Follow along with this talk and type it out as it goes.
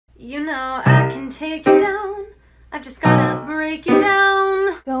You know I can take you down, I've just gotta break you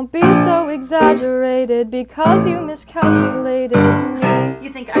down. Don't be so exaggerated because you miscalculated me.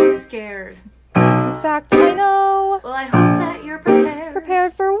 You think I'm scared? In fact, I know. Well, I hope that you're prepared.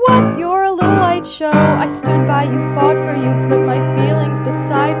 Prepared for what? You're a little light show. I stood by you, fought for you, put my feelings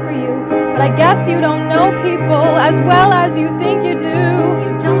beside for you. But I guess you don't know people as well as you think you do.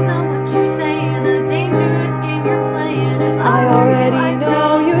 You don't know what you're saying, a dangerous game you're playing. If I already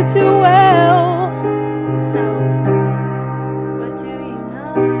know you too well. So, what do you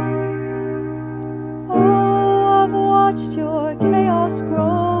know? Oh, I've watched your chaos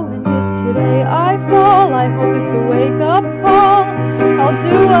grow, and if today I fall, I hope it's a wake-up call. I'll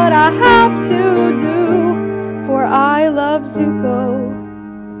do what I have to do, for I love Zuko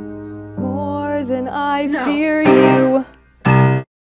more than I fear you.